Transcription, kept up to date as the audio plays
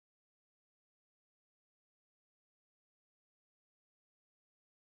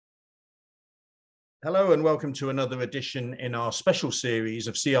Hello and welcome to another edition in our special series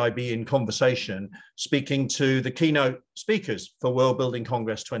of CIB in Conversation, speaking to the keynote speakers for World Building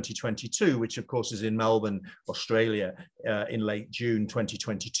Congress 2022, which of course is in Melbourne, Australia, in late June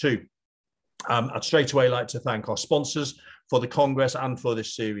 2022. I'd straight away like to thank our sponsors for the Congress and for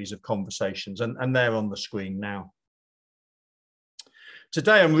this series of conversations, and they're on the screen now.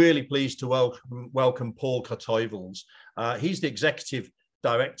 Today, I'm really pleased to welcome Paul Cartuyvels. He's the Executive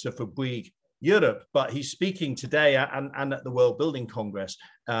Director for Bouygues Europe, but he's speaking today and at the World Building Congress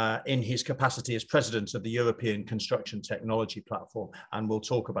in his capacity as president of the European Construction Technology Platform, and we'll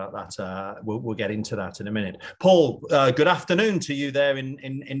talk about that. We'll get into that in a minute. Paul, good afternoon to you there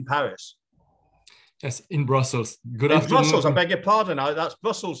in Paris. Yes, in Brussels. Good afternoon. Brussels, I beg your pardon. That's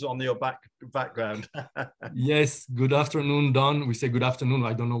Brussels on your background. Yes, good afternoon, Don. We say good afternoon.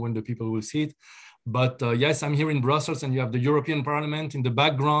 I don't know when the people will see it. But yes, I'm here in Brussels and you have the European Parliament in the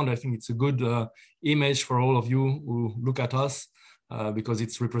background. I think it's a good image for all of you who look at us because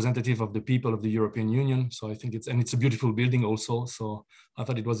it's representative of the people of the European Union. So I think it's a beautiful building also. So I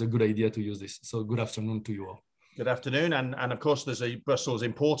thought it was a good idea to use this. So good afternoon to you all. Good afternoon. And of course, there's a Brussels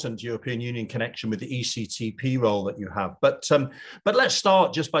important European Union connection with the ECTP role that you have. But let's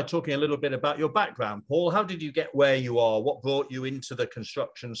start just by talking a little bit about your background. Paul, how did you get where you are? What brought you into the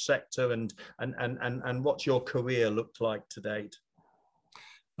construction sector and what's your career looked like to date?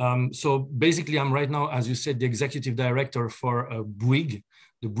 So basically, I'm right now, as you said, the executive director for Bouygues.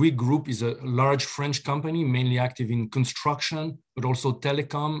 The Bouygues Group is a large French company, mainly active in construction, but also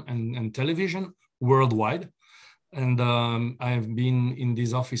telecom and television worldwide. And I've been in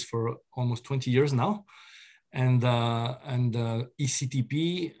this office for almost 20 years now. And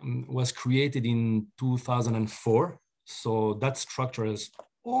ECTP was created in 2004. So that structure is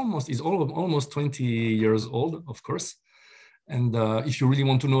almost 20 years old, of course. And if you really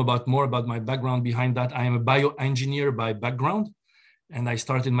want to know more about my background behind that, I am a bioengineer by background. And I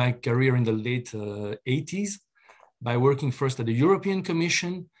started my career in the late 80s by working first at the European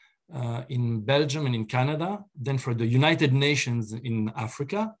Commission in Belgium and in Canada, then for the United Nations in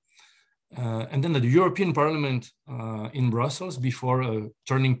Africa, and then at the European Parliament in Brussels before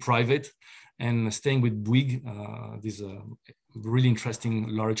turning private and staying with Bouygues, this really interesting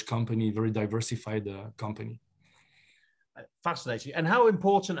large company, very diversified company. Fascinating. And how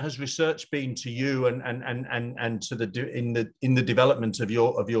important has research been to you and to in the development of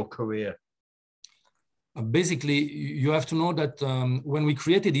your career? Basically, you have to know that when we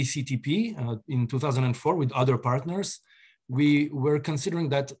created ECTP in 2004 with other partners, we were considering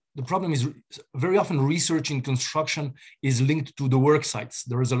that the problem is very often research in construction is linked to the work sites.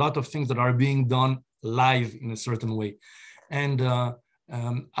 There is a lot of things that are being done live in a certain way. And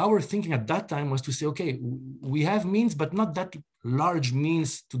our thinking at that time was to say, okay, we have means, but not that large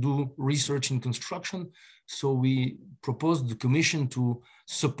means to do research in construction. So we proposed the Commission to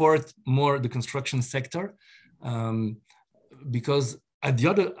support more the construction sector because at the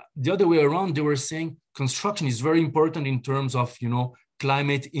other way around, they were saying construction is very important in terms of,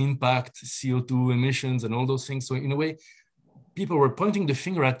 climate impact, CO2 emissions and all those things. So in a way, people were pointing the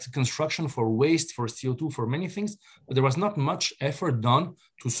finger at construction for waste, for CO2, for many things, but there was not much effort done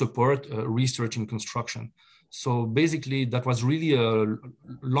to support research in construction. So basically, that was really a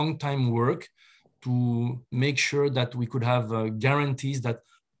long time work to make sure that we could have guarantees that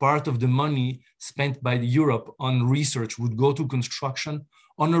part of the money spent by Europe on research would go to construction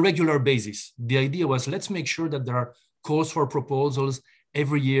on a regular basis. The idea was, let's make sure that there are calls for proposals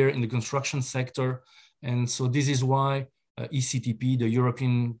every year in the construction sector. And so this is why ECTP, the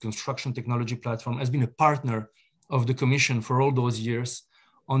European Construction Technology Platform, has been a partner of the Commission for all those years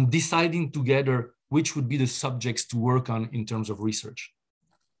on deciding together which would be the subjects to work on in terms of research.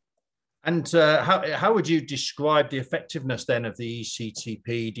 And how would you describe the effectiveness then of the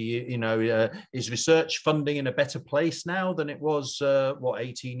ECTP? Do you, is research funding in a better place now than it was,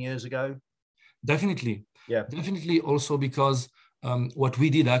 18 years ago? Definitely. Yeah. Definitely also because what we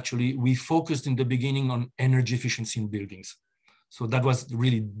did actually, we focused in the beginning on energy efficiency in buildings. So that was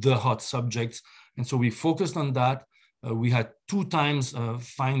really the hot subject. And so we focused on that. We had 2 times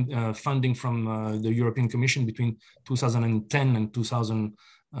funding from the European Commission between 2010 and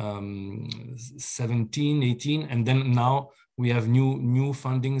 2017, 18, and then now we have new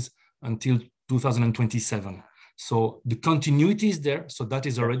fundings until 2027. So the continuity is there, so that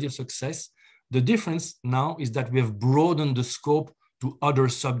is already a success. The difference now is that we have broadened the scope to other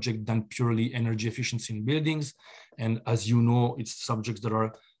subjects than purely energy efficiency in buildings. And as you know, it's subjects that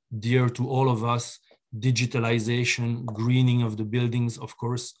are dear to all of us: digitalization, greening of the buildings, of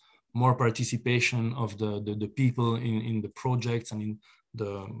course, more participation of the people in the projects and in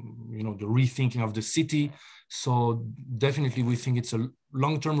the rethinking of the city. So definitely we think it's a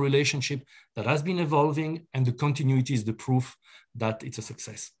long-term relationship that has been evolving, and the continuity is the proof that it's a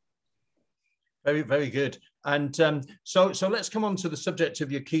success. Very, very good. And so let's come on to the subject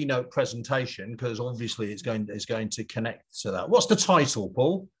of your keynote presentation, because obviously it's going to connect to that. What's the title,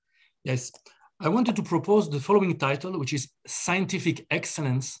 Paul? Yes, I wanted to propose the following title, which is Scientific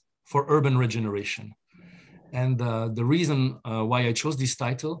Excellence for Urban Regeneration. And the reason why I chose this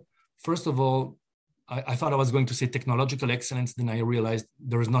title, first of all, I thought I was going to say technological excellence, then I realized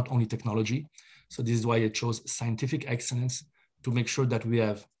there is not only technology. So this is why I chose scientific excellence, to make sure that we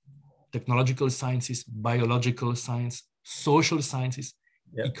have technological sciences, biological science, social sciences,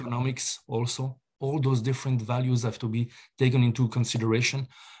 yep, economics also. All those different values have to be taken into consideration.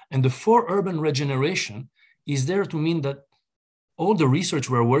 And the for urban regeneration is there to mean that all the research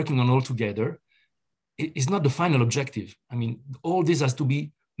we're working on all together is not the final objective. I mean, all this has to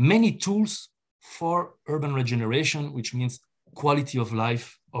be many tools for urban regeneration, which means quality of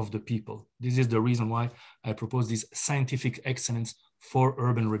life of the people. This is the reason why I propose this scientific excellence for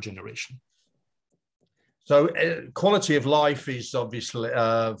urban regeneration. So quality of life is obviously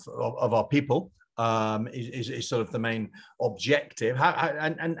of our people, is sort of the main objective.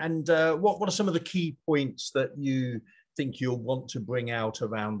 What are some of the key points that you think you'll want to bring out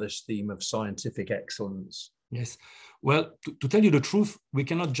around this theme of scientific excellence? Yes, well, to tell you the truth, we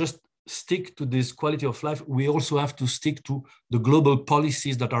cannot just stick to this quality of life. We also have to stick to the global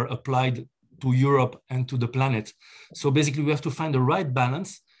policies that are applied to Europe and to the planet. So basically we have to find the right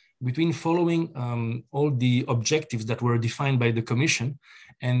balance between following all the objectives that were defined by the Commission.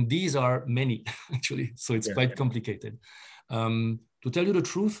 And these are many, actually, so it's quite complicated. To tell you the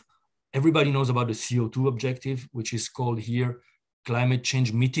truth, everybody knows about the CO2 objective, which is called here climate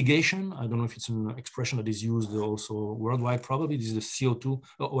change mitigation. I don't know if it's an expression that is used also worldwide. Probably this is the CO2,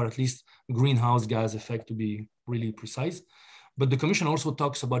 or at least greenhouse gas effect, to be really precise. But the Commission also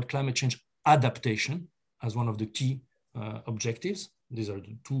talks about climate change adaptation as one of the key objectives. These are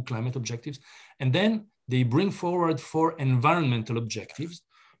the two climate objectives. And then they bring forward 4 environmental objectives,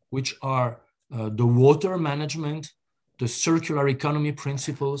 which are the water management, the circular economy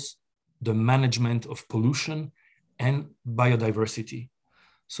principles, the management of pollution, and biodiversity.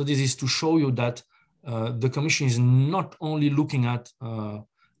 So this is to show you that the Commission is not only looking at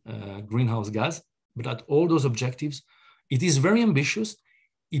greenhouse gas, but at all those objectives. It is very ambitious.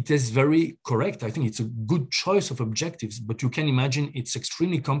 It is very correct. I think it's a good choice of objectives, but you can imagine it's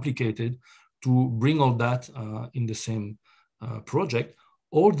extremely complicated to bring all that in the same project.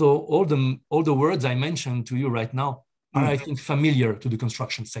 Although all the words I mentioned to you right now are, I think, familiar to the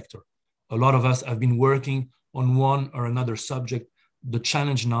construction sector. A lot of us have been working on one or another subject. The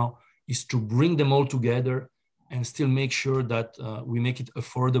challenge now is to bring them all together and still make sure that we make it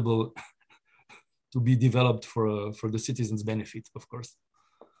affordable to be developed for the citizens' benefit, of course.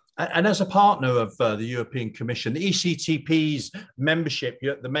 And as a partner of the European Commission, the ECTP's membership,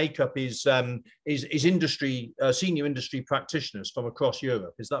 the makeup is industry, senior industry practitioners from across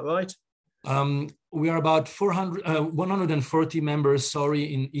Europe. Is that right? We are about 140 members,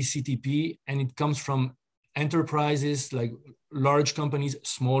 in ECTP, and it comes from enterprises like large companies,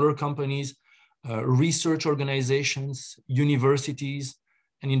 smaller companies, research organizations, universities.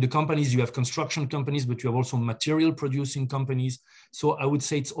 And in the companies, you have construction companies, but you have also material producing companies. So I would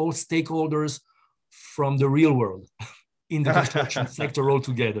say it's all stakeholders from the real world in the construction sector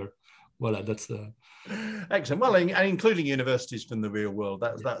altogether. Voilà, that's the... Excellent. Well, and including universities from the real world.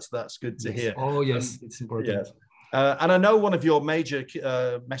 That's good to hear. Oh, yes, it's important. Yes. And I know one of your major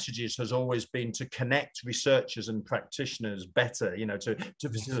messages has always been to connect researchers and practitioners better,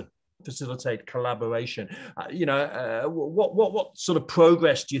 to facilitate collaboration. What sort of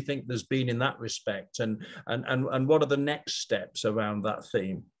progress do you think there's been in that respect, and what are the next steps around that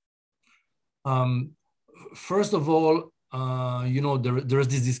theme? First of all, there is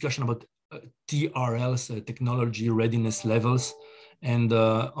this discussion about TRLs, technology readiness levels. And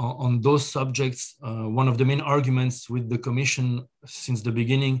on those subjects, one of the main arguments with the Commission since the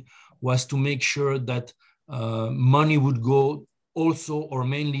beginning was to make sure that money would go also or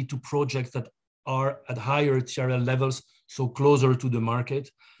mainly to projects that are at higher TRL levels, so closer to the market.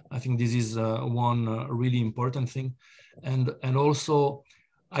 I think this is one really important thing. And also,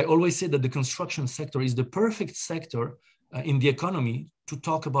 I always say that the construction sector is the perfect sector in the economy to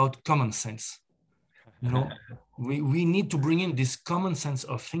talk about common sense. We need to bring in this common sense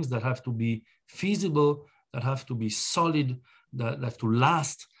of things that have to be feasible, that have to be solid, that have to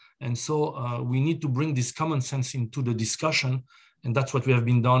last. And so we need to bring this common sense into the discussion. And that's what we have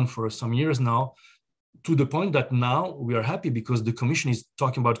been done for some years now. to the point that now we are happy because the Commission is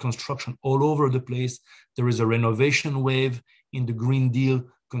talking about construction all over the place. There is a renovation wave in the Green Deal.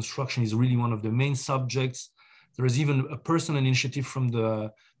 Construction is really one of the main subjects. There is even a personal initiative from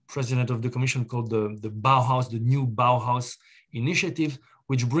the president of the Commission called the Bauhaus, the new Bauhaus initiative,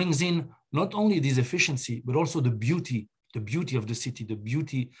 which brings in not only this efficiency, but also the beauty of the city, the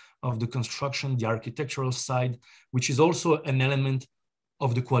beauty of the construction, the architectural side, which is also an element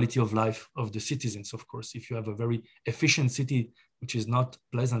of the quality of life of the citizens, of course. If you have a very efficient city, which is not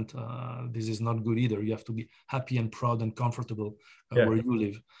pleasant, this is not good either. You have to be happy and proud and comfortable where you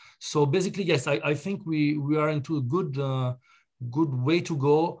live. So basically, yes, I think we are into a good way to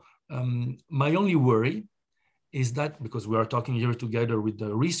go. My only worry is that, because we are talking here together with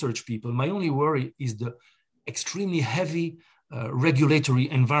the research people, my only worry is the extremely heavy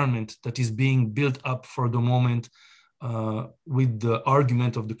regulatory environment that is being built up for the moment with the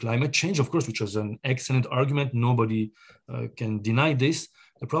argument of the climate change, of course, which is an excellent argument. Nobody can deny this.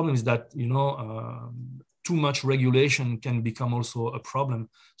 The problem is that, too much regulation can become also a problem.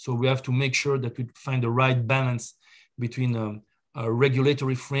 So we have to make sure that we find the right balance between a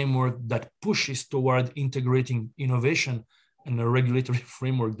regulatory framework that pushes toward integrating innovation and a regulatory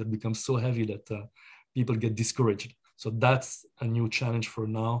framework that becomes so heavy that people get discouraged. So that's a new challenge for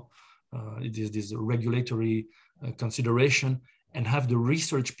now. It is this regulatory consideration, and have the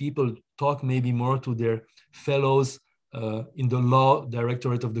research people talk maybe more to their fellows in the law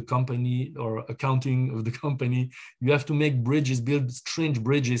directorate of the company or accounting of the company. You have to make bridges, build strange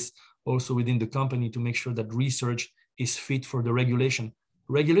bridges also within the company to make sure that research is fit for the regulation.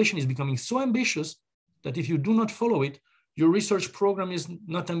 Regulation is becoming so ambitious that if you do not follow it, your research program is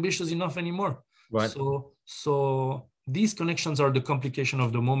not ambitious enough anymore. Right. So these connections are the complication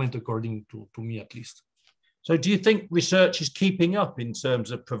of the moment, according to me at least. So do you think research is keeping up in terms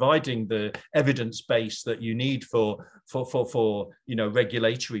of providing the evidence base that you need for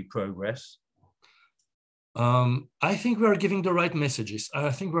regulatory progress? I think we are giving the right messages. I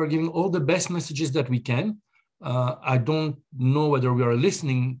think we are giving all the best messages that we can. I don't know whether we are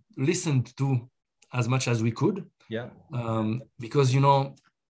listened to as much as we could. Yeah. Because,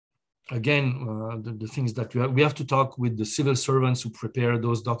 again, the things that we have to talk with the civil servants who prepare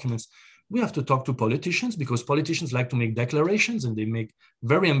those documents. We have to talk to politicians, because politicians like to make declarations and they make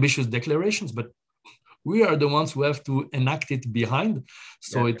very ambitious declarations, but we are the ones who have to enact it behind.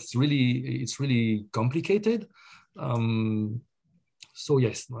 So it's really complicated. So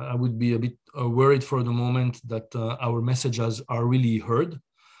yes, I would be a bit worried for the moment that our messages are really heard.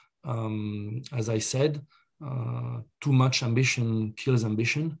 As I said, too much ambition kills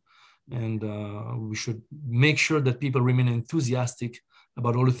ambition, and we should make sure that people remain enthusiastic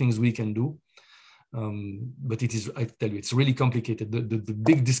about all the things we can do. But it is, I tell you, it's really complicated. The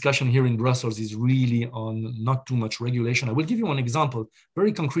big discussion here in Brussels is really on not too much regulation. I will give you one example,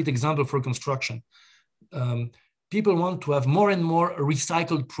 very concrete example for construction. People want to have more and more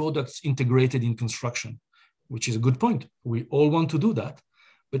recycled products integrated in construction, which is a good point. We all want to do that.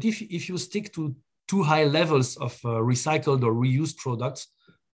 But if you stick to too high levels of recycled or reused products,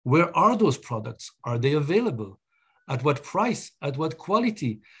 where are those products? Are they available? At what price? At what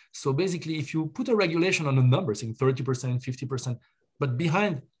quality? So basically, if you put a regulation on the numbers, saying 30%, 50%, but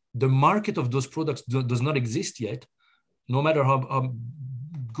behind the market of those products does not exist yet, no matter how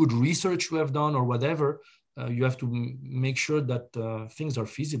good research you have done or whatever, you have to make sure that things are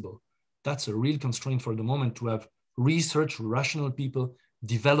feasible. That's a real constraint for the moment, to have research, rational people,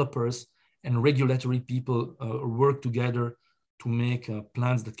 developers, and regulatory people work together to make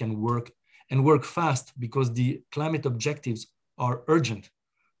plans that can work and work fast, because the climate objectives are urgent.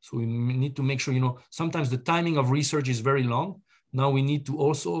 So we need to make sure, sometimes the timing of research is very long. Now we need to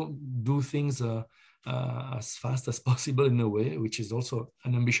also do things as fast as possible in a way, which is also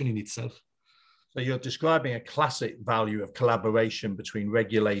an ambition in itself. So you're describing a classic value of collaboration between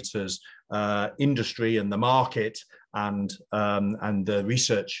regulators, industry and the market, and the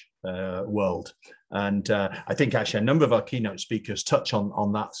research world. And I think actually a number of our keynote speakers touch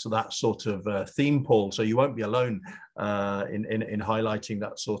on that, so that sort of theme, Paul. So you won't be alone in highlighting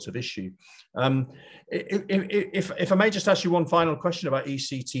that sort of issue. If I may just ask you one final question about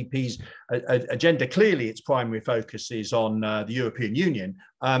ECTP's agenda. Clearly, its primary focus is on the European Union,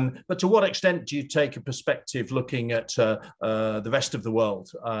 but to what extent do you take a perspective looking at the rest of the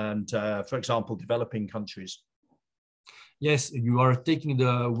world and, for example, developing countries? Yes, you are taking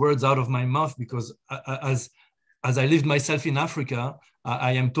the words out of my mouth, because as I lived myself in Africa,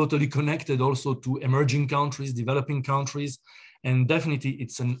 I am totally connected also to emerging countries, developing countries, and definitely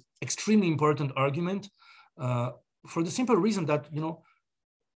it's an extremely important argument for the simple reason that,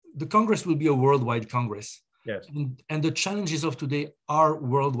 the Congress will be a worldwide Congress. Yes. And the challenges of today are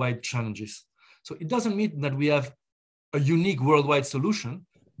worldwide challenges. So it doesn't mean that we have a unique worldwide solution,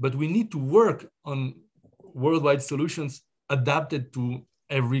 but we need to work on worldwide solutions adapted to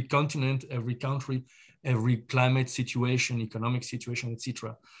every continent, every country, every climate situation, economic situation,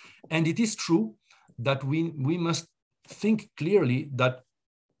 etc. And it is true that we must think clearly that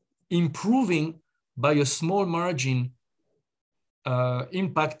improving by a small margin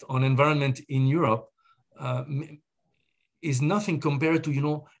impact on environment in Europe is nothing compared to, you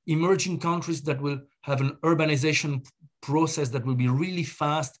know, emerging countries that will have an urbanization process that will be really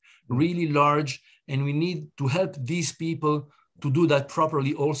fast, really large, and we need to help these people to do that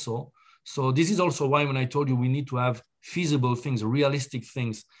properly also. So this is also why when I told you we need to have feasible things, realistic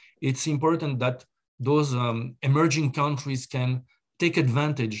things, it's important that those emerging countries can take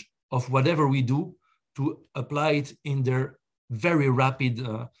advantage of whatever we do to apply it in their very rapid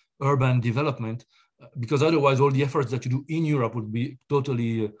urban development, because otherwise all the efforts that you do in Europe would be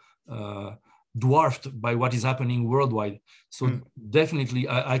totally dwarfed by what is happening worldwide. So definitely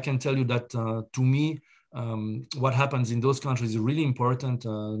I can tell you that to me, what happens in those countries is really important.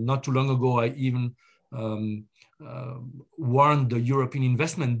 Not too long ago, I even warned the European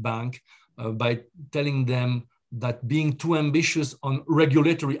Investment Bank by telling them that being too ambitious on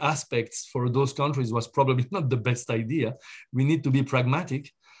regulatory aspects for those countries was probably not the best idea. We need to be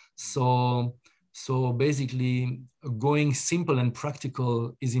pragmatic. So basically going simple and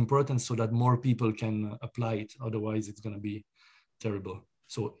practical is important so that more people can apply it. Otherwise it's going to be terrible.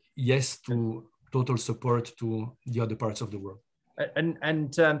 So yes, to total support to the other parts of the world.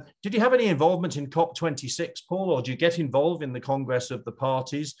 And did you have any involvement in COP26, Paul, or do you get involved in the Congress of the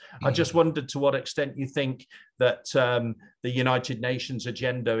Parties? I just wondered to what extent you think that the United Nations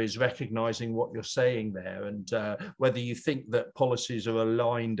agenda is recognizing what you're saying there, and whether you think that policies are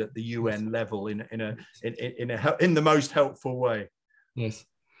aligned at the UN level in the most helpful way. Yes.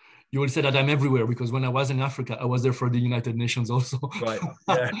 You will say that I'm everywhere, because when I was in Africa, I was there for the United Nations also. Right.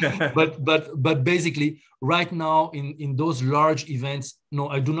 Yeah. but basically, right now in those large events, no,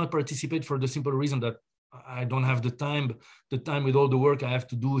 I do not participate for the simple reason that I don't have the time with all the work I have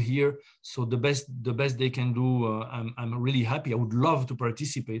to do here. So the best they can do, I'm really happy. I would love to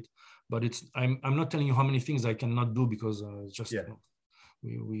participate, but I'm not telling you how many things I cannot do, because it's just. Yeah.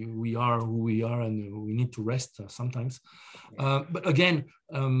 We are who we are, and we need to rest sometimes. But again,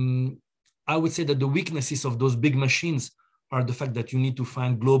 I would say that the weaknesses of those big machines are the fact that you need to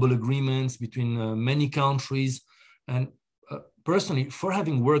find global agreements between many countries. And personally, for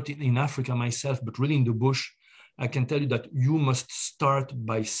having worked in Africa myself, but really in the bush, I can tell you that you must start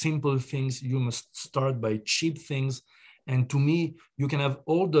by simple things. You must start by cheap things. And to me, you can have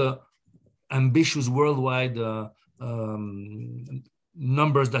all the ambitious worldwide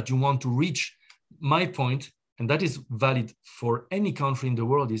numbers that you want to reach. My point, and that is valid for any country in the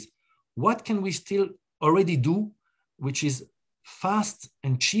world, is what can we still already do, which is fast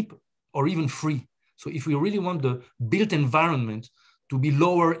and cheap or even free? So if we really want the built environment to be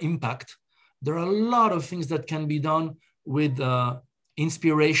lower impact, there are a lot of things that can be done with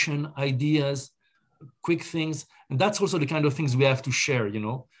inspiration, ideas, quick things. And that's also the kind of things we have to share, you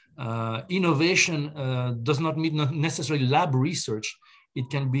know. Innovation does not mean necessarily lab research. It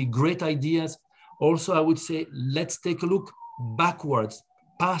can be great ideas. Also, I would say, let's take a look backwards,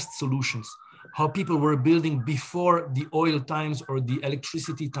 past solutions, how people were building before the oil times or the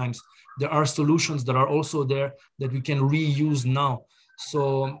electricity times. There are solutions that are also there that we can reuse now.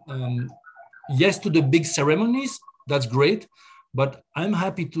 So yes, to the big ceremonies, that's great. But I'm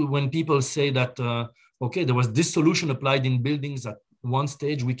happy to when people say that, okay, there was this solution applied in buildings at one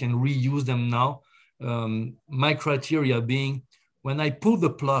stage, we can reuse them now. My criteria being, when I pull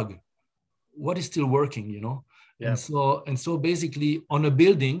the plug, what is still working, you know? Yeah. And so basically on a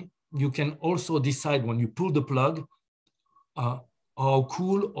building, you can also decide when you pull the plug, how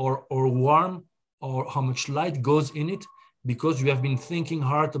cool or warm or how much light goes in it, because you have been thinking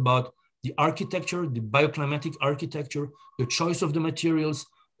hard about the architecture, the bioclimatic architecture, the choice of the materials.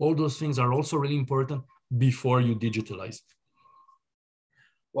 All those things are also really important before you digitalize.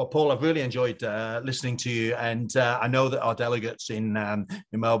 Well, Paul, I've really enjoyed listening to you, and I know that our delegates in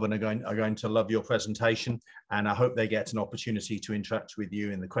Melbourne are going to love your presentation, and I hope they get an opportunity to interact with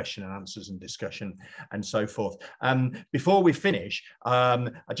you in the question and answers and discussion and so forth. Before we finish,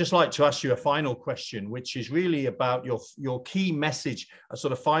 I'd just like to ask you a final question, which is really about your key message, a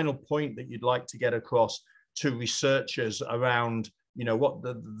sort of final point that you'd like to get across to researchers around, you know, what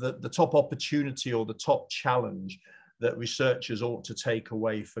the top opportunity or the top challenge that researchers ought to take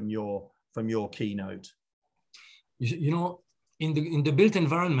away from your keynote. You know, in the built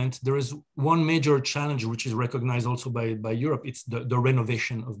environment, there is one major challenge which is recognized also by Europe. It's the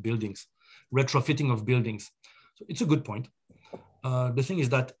renovation of buildings, retrofitting of buildings. So it's a good point. The thing is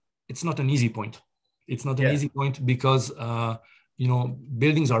that it's not an easy point. It's not an easy point because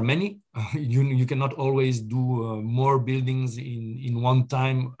buildings are many. You cannot always do more buildings in one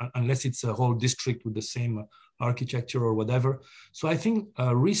time unless it's a whole district with the same architecture or whatever. So I think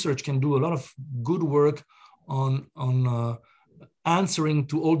research can do a lot of good work on answering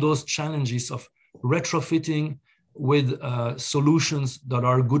to all those challenges of retrofitting with solutions that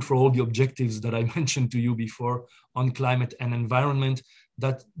are good for all the objectives that I mentioned to you before on climate and environment.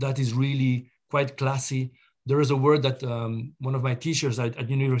 That is really quite classy. There is a word that one of my teachers at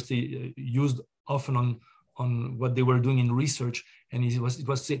university used often on what they were doing in research, and it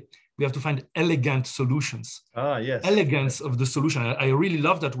was say, we have to find elegant solutions. Yes. Elegance of the solution. I really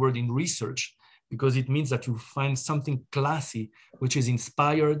love that word in research, because it means that you find something classy, which is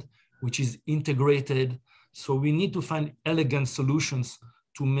inspired, which is integrated. So we need to find elegant solutions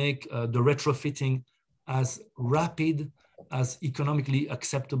to make the retrofitting as rapid, as economically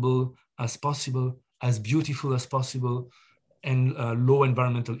acceptable as possible, as beautiful as possible, and low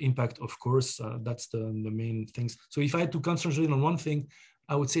environmental impact, of course. That's the main things. So if I had to concentrate on one thing,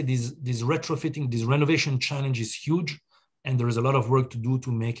 I would say this retrofitting, this renovation challenge is huge, and there is a lot of work to do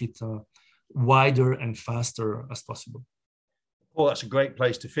to make it wider and faster as possible. Well, that's a great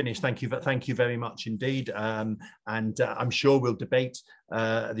place to finish. Thank you very much indeed. And I'm sure we'll debate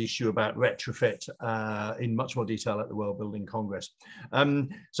the issue about retrofit in much more detail at the World Building Congress.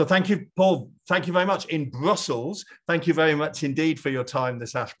 So thank you, Paul. Thank you very much in Brussels. Thank you very much indeed for your time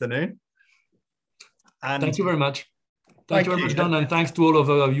this afternoon. And thank you very much. Thank you very much, Don, and thanks to all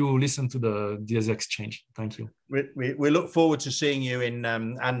of you who listen to this exchange. Thank you. We look forward to seeing you in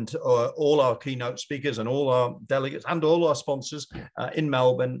all our keynote speakers and all our delegates and all our sponsors in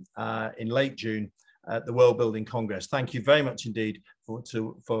Melbourne in late June at the World Building Congress. Thank you very much indeed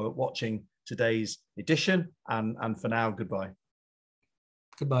for watching today's edition, and for now, goodbye.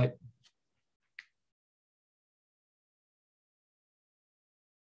 Goodbye.